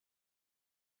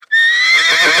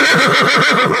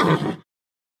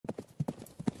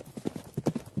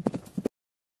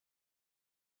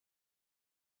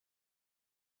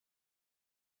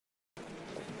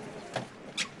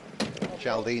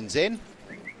Chaldine's in,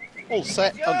 all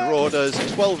set under orders,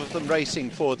 12 of them racing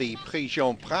for the Prix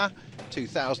Prat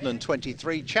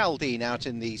 2023. Chaldine out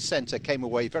in the centre came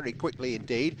away very quickly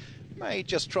indeed. May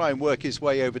just try and work his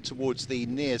way over towards the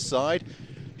near side.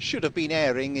 Should have been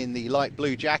airing in the light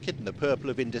blue jacket, and the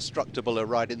purple of Indestructible are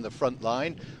right in the front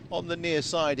line. On the near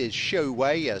side is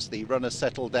Showway as the runners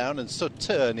settle down, and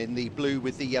Sauterne in the blue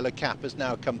with the yellow cap has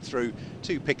now come through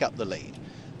to pick up the lead.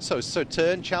 So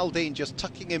Sauterne, Chaldine just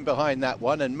tucking in behind that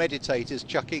one, and Meditate is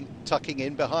tucking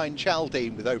in behind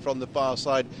Chaldine, with over on the far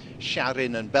side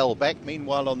Sharin and Belbeck.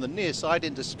 Meanwhile on the near side,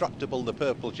 Indestructible, the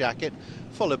purple jacket,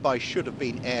 followed by Should Have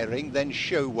Been Airing, then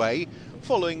Showway.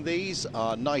 Following these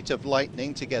are Night of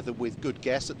Lightning together with Good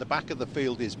Guess. At the back of the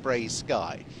field is Bray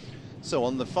Sky. So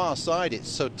on the far side it's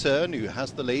Sauterne who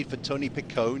has the lead for Tony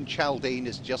Picone. Chaldine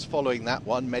is just following that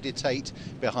one. Meditate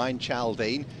behind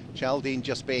Chaldine. Chaldine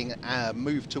just being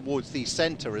moved towards the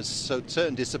centre as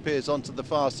Sauterne disappears onto the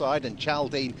far side, and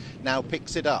Chaldine now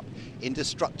picks it up.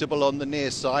 Indestructible on the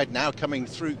near side, now coming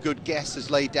through. Good Guess has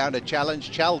laid down a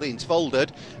challenge. Chaldine's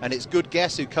folded, and it's Good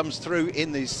Guess who comes through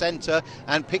in the centre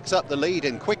and picks up the lead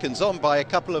and quickens on by a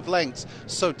couple of lengths.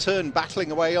 Sauterne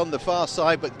battling away on the far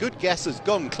side, but Good Guess has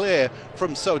gone clear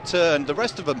from Sauterne. The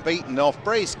rest of them beaten off.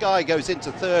 Bray Sky goes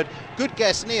into third. Good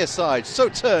Guess near side,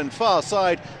 Sauterne far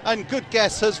side, and Good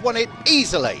Guess has won it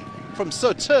easily from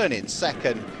Sauterne in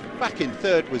second. Back in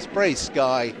third was Bray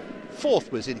Sky,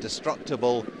 fourth was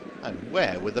Indestructible, and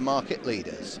where were the market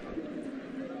leaders?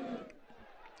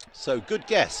 So Good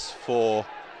Guess for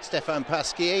Stéphane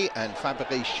Pasquier and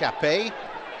Fabrice Chappé.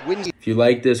 If you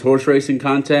like this horse racing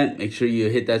content, make sure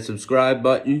you hit that subscribe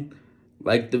button,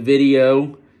 like the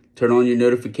video, turn on your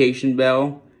notification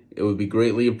bell. It would be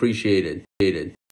greatly appreciated.